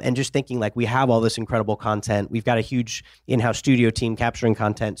 and just thinking, like, we have all this incredible content. We've got a huge in-house studio team capturing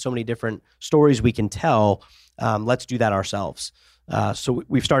content, so many different stories we can tell. Let's do that ourselves. So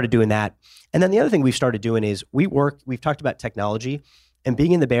we've started doing that. And then the other thing we've started doing is we've talked about technology, and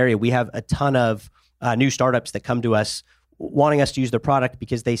being in the Bay Area, we have a ton of new startups that come to us wanting us to use their product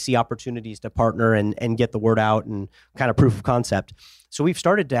because they see opportunities to partner and get the word out and kind of proof of concept. So we've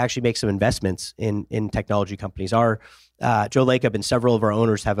started to actually make some investments in technology companies. Our Joe Lacob and several of our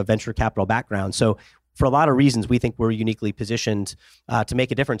owners have a venture capital background. So for a lot of reasons, we think we're uniquely positioned to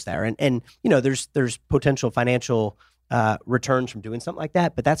make a difference there. And you know, there's potential financial returns from doing something like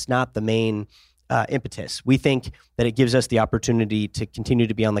that, but that's not the main impetus. We think that it gives us the opportunity to continue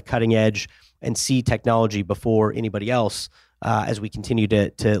to be on the cutting edge and see technology before anybody else as we continue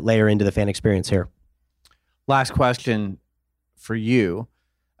to layer into the fan experience here. Last question for you.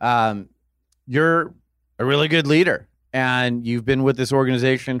 You're a really good leader, and you've been with this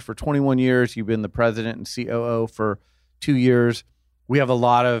organization for 21 years. You've been the president and COO for 2 years. We have a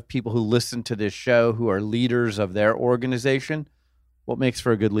lot of people who listen to this show who are leaders of their organization. What makes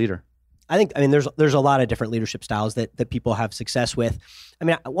for a good leader? I mean, there's a lot of different leadership styles that people have success with. I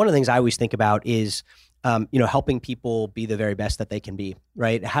mean, one of the things I always think about is, you know, helping people be the very best that they can be,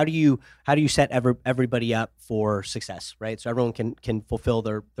 right? How do you set everybody up for success, right? So everyone can fulfill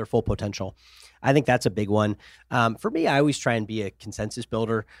their full potential. I think that's a big one. For me, I always try and be a consensus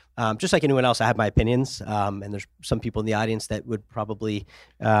builder. Just like anyone else, I have my opinions, and there's some people in the audience that would probably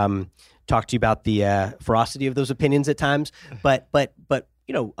talk to you about the ferocity of those opinions at times. But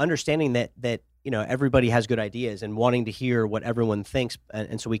you know, understanding that everybody has good ideas, and wanting to hear what everyone thinks,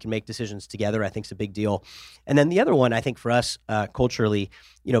 and so we can make decisions together, I think is a big deal. And then the other one, I think for us culturally,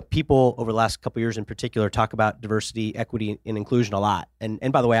 people over the last couple of years in particular talk about diversity, equity, and inclusion a lot.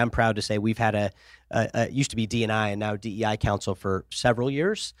 And by the way, I'm proud to say we've had a used to be D&I and now DEI council for several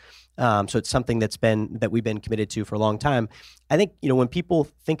years. So it's something that we've been committed to for a long time. I think, when people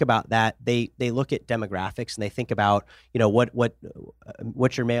think about that, they look at demographics and they think about,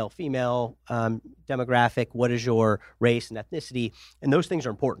 what's your male, female demographic, what is your race and ethnicity, and those things are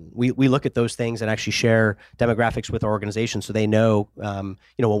important. We look at those things and actually share demographics with our organization so they know, when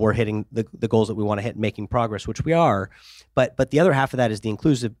we're hitting the goals that we want to hit and making progress, which we are. But the other half of that is the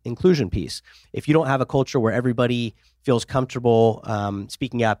inclusion piece. If you don't have a culture where everybody feels comfortable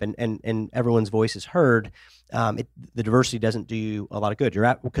speaking up and everyone's voice is heard, the diversity doesn't do you a lot of good.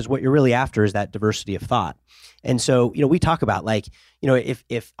 Because what you're really after is that diversity of thought. And so, we talk about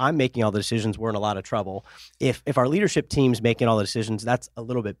if I'm making all the decisions, we're in a lot of trouble. If our leadership team's making all the decisions, that's a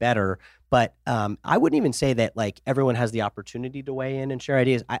little bit better. But I wouldn't even say that everyone has the opportunity to weigh in and share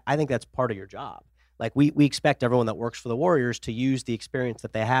ideas. I think that's part of your job. We expect everyone that works for the Warriors to use the experience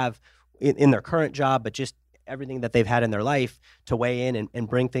that they have in their current job, but just everything that they've had in their life to weigh in and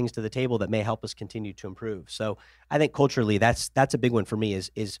bring things to the table that may help us continue to improve. So I think culturally, that's a big one for me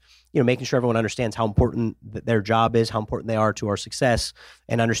is making sure everyone understands how important their job is, how important they are to our success,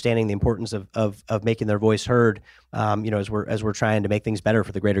 and understanding the importance of making their voice heard, as we're trying to make things better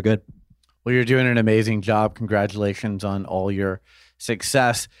for the greater good. Well, you're doing an amazing job. Congratulations on all your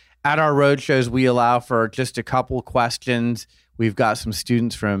success. At our road shows, we allow for just a couple questions. We've got some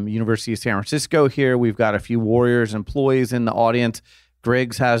students from University of San Francisco here. We've got a few Warriors employees in the audience.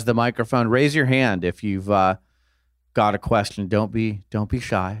 Griggs has the microphone. Raise your hand if you've got a question. Don't be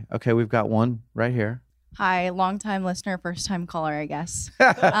shy. Okay, we've got one right here. Hi, long-time listener, first-time caller, I guess.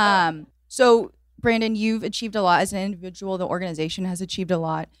 So, Brandon, you've achieved a lot as an individual. The organization has achieved a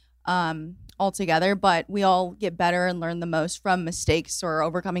lot altogether, but we all get better and learn the most from mistakes or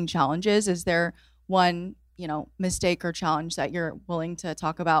overcoming challenges. Is there one mistake or challenge that you're willing to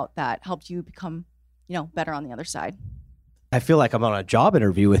talk about that helped you become, better on the other side? I feel like I'm on a job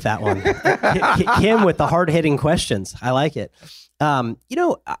interview with that one. Kim with the hard-hitting questions. I like it.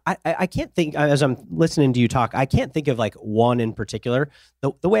 I can't think, as I'm listening to you talk, I can't think of one in particular.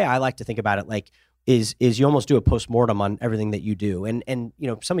 The way I like to think about it, is you almost do a postmortem on everything that you do. And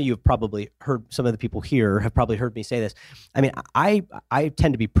some of you have probably heard, some of the people here have probably heard me say this. I mean, I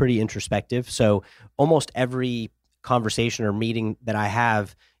tend to be pretty introspective. So almost every conversation or meeting that I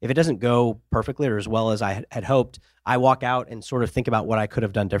have, if it doesn't go perfectly or as well as I had hoped, I walk out and sort of think about what I could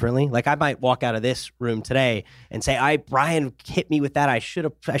have done differently. I might walk out of this room today and say, Brian hit me with that. I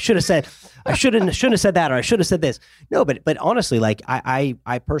shouldn't have said that, or I should have said this. No, but honestly,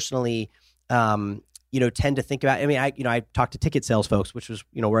 I personally, tend to think about, I talked to ticket sales folks, which was,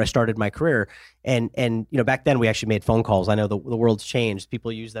 where I started my career. And back then we actually made phone calls. I know the world's changed.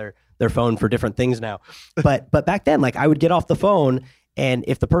 People use their phone for different things now. But back then, I would get off the phone, and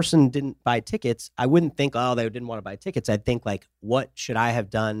if the person didn't buy tickets, I wouldn't think, they didn't want to buy tickets. I'd think what should I have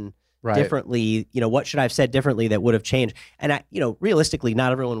done differently? What should I have said differently that would have changed? And realistically,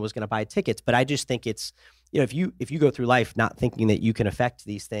 not everyone was going to buy tickets, but I just think it's, if you go through life not thinking that you can affect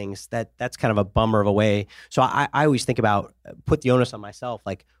these things, that's kind of a bummer of a way. So I always think about, put the onus on myself,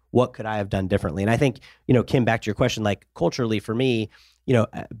 what could I have done differently? And I think, Kim, back to your question, culturally for me,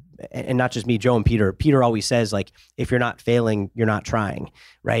 and not just me, Joe and Peter always says, if you're not failing, you're not trying,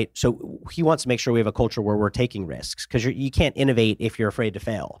 right? So he wants to make sure we have a culture where we're taking risks, because you can't innovate if you're afraid to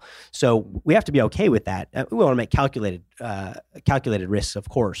fail. So we have to be okay with that. We want to make calculated risks, of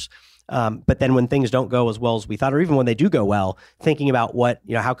course. But then when things don't go as well as we thought, or even when they do go well, thinking about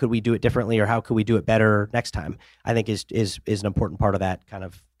how could we do it differently, or how could we do it better next time, I think is an important part of that kind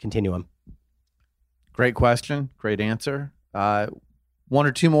of continuum. Great question. Great answer. One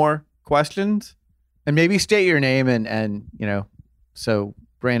or two more questions, and maybe state your name and so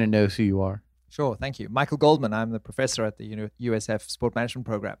Brandon knows who you are. Sure. Thank you. Michael Goldman. I'm the professor at the USF Sport Management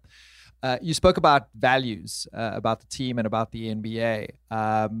Program. You spoke about values, about the team and about the NBA.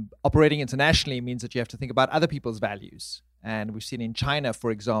 Operating internationally means that you have to think about other people's values. And we've seen in China, for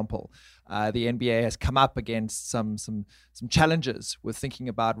example, the NBA has come up against some challenges with thinking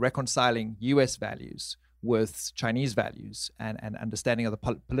about reconciling US values with Chinese values and understanding of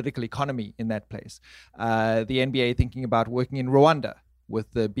the political economy in that place. The NBA thinking about working in Rwanda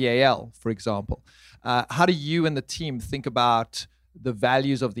with the BAL, for example. How do you and the team think about the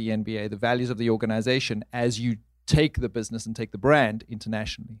values of the NBA, the values of the organization, as you take the business and take the brand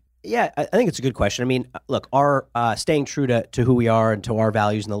internationally? Yeah, I think it's a good question. I mean, look, our staying true to who we are and to our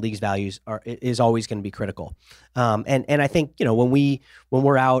values and the league's values is always going to be critical. And I think, when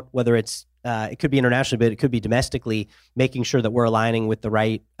we're out, whether it's it could be internationally, but it could be domestically, making sure that we're aligning with the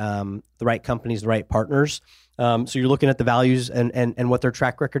right companies, the right partners. So you're looking at the values and what their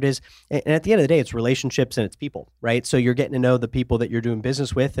track record is. And at the end of the day, it's relationships and it's people, right? So you're getting to know the people that you're doing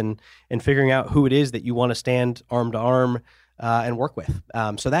business with and figuring out who it is that you want to stand arm to arm and work with.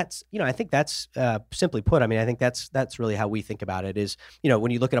 So that's, I think that's simply put, I think that's really how we think about it is,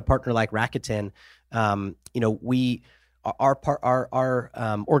 when you look at a partner like Rakuten, our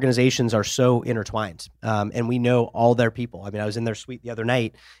organizations are so intertwined, and we know all their people. I was in their suite the other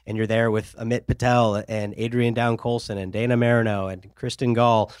night, and you're there with Amit Patel and Adrian Down-Colson and Dana Marino and Kristen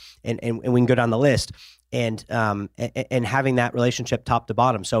Gall, and we can go down the list. And having that relationship top to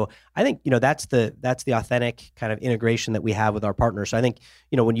bottom. So I think, that's the authentic kind of integration that we have with our partners. So I think,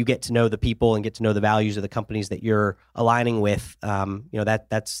 when you get to know the people and get to know the values of the companies that you're aligning with,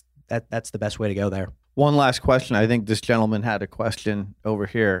 that's the best way to go there. One last question. I think this gentleman had a question over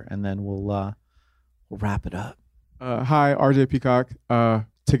here, and then we'll wrap it up. Hi, RJ Peacock,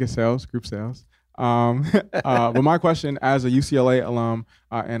 ticket sales, group sales. But my question, as a UCLA alum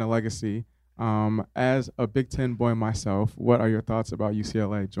and a legacy, as a Big Ten boy myself, what are your thoughts about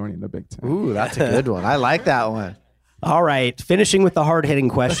UCLA joining the Big Ten? Ooh, that's a good one. I like that one. All right, finishing with the hard-hitting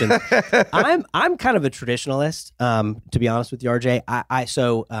question. I'm kind of a traditionalist, to be honest with you, RJ. I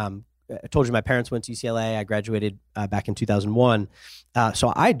told you my parents went to UCLA. I graduated back in 2001.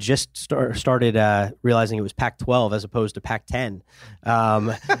 So I just started realizing it was Pac-12 as opposed to Pac-10.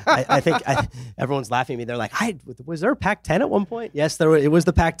 I think everyone's laughing at me. They're like, was there a Pac-10 at one point? Yes, it was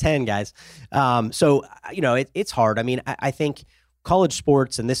the Pac-10, guys. So, it's hard. I think college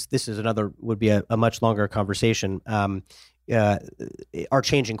sports, and this is would be a much longer conversation, are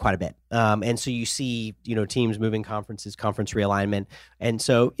changing quite a bit. And so you see, teams moving conferences, conference realignment. And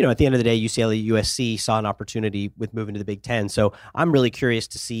so, at the end of the day, UCLA, USC saw an opportunity with moving to the Big Ten. So I'm really curious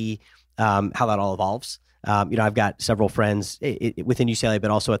to see how that all evolves. I've got several friends within UCLA,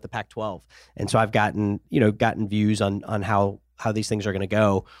 but also at the Pac-12. And so I've gotten views on how these things are going to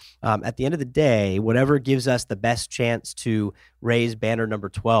go. At the end of the day, whatever gives us the best chance to raise banner number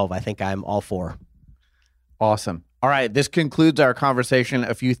 12, I think I'm all for. Awesome. All right, this concludes our conversation.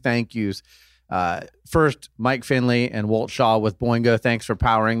 A few thank yous. First, Mike Finley and Walt Shaw with Boingo. Thanks for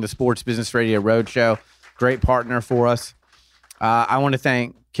powering the Sports Business Radio Roadshow. Great partner for us. I want to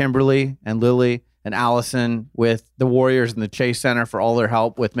thank Kimberly and Lily and Allison with the Warriors and the Chase Center for all their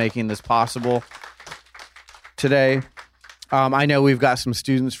help with making this possible today. I know we've got some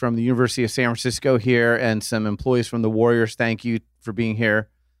students from the University of San Francisco here and some employees from the Warriors. Thank you for being here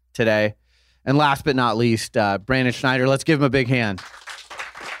today. And last but not least, Brandon Schneider. Let's give him a big hand.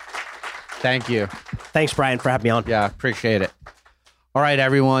 Thank you. Thanks, Brian, for having me on. Yeah, appreciate it. All right,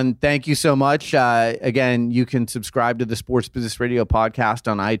 everyone. Thank you so much. Again, you can subscribe to the Sports Business Radio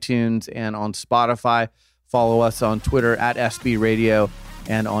podcast on iTunes and on Spotify. Follow us on Twitter at SB Radio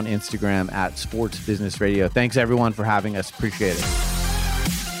and on Instagram at Sports Business Radio. Thanks, everyone, for having us. Appreciate it.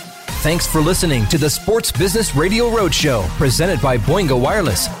 Thanks for listening to the Sports Business Radio Roadshow, presented by Boingo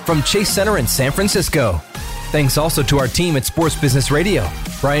Wireless from Chase Center in San Francisco. Thanks also to our team at Sports Business Radio,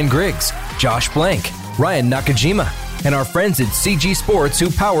 Brian Griggs, Josh Blank, Ryan Nakajima, and our friends at CG Sports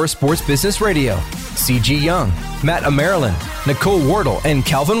who power Sports Business Radio, CG Young, Matt Maryland, Nicole Wardle, and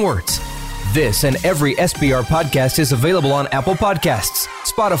Calvin Wirtz. This and every SBR podcast is available on Apple Podcasts,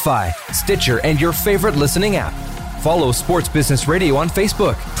 Spotify, Stitcher, and your favorite listening app. Follow Sports Business Radio on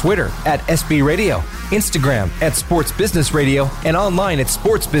Facebook, Twitter at SB Radio, Instagram at Sports Business Radio, and online at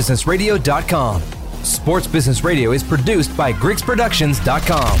sportsbusinessradio.com. Sports Business Radio is produced by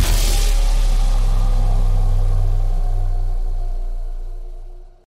GriggsProductions.com.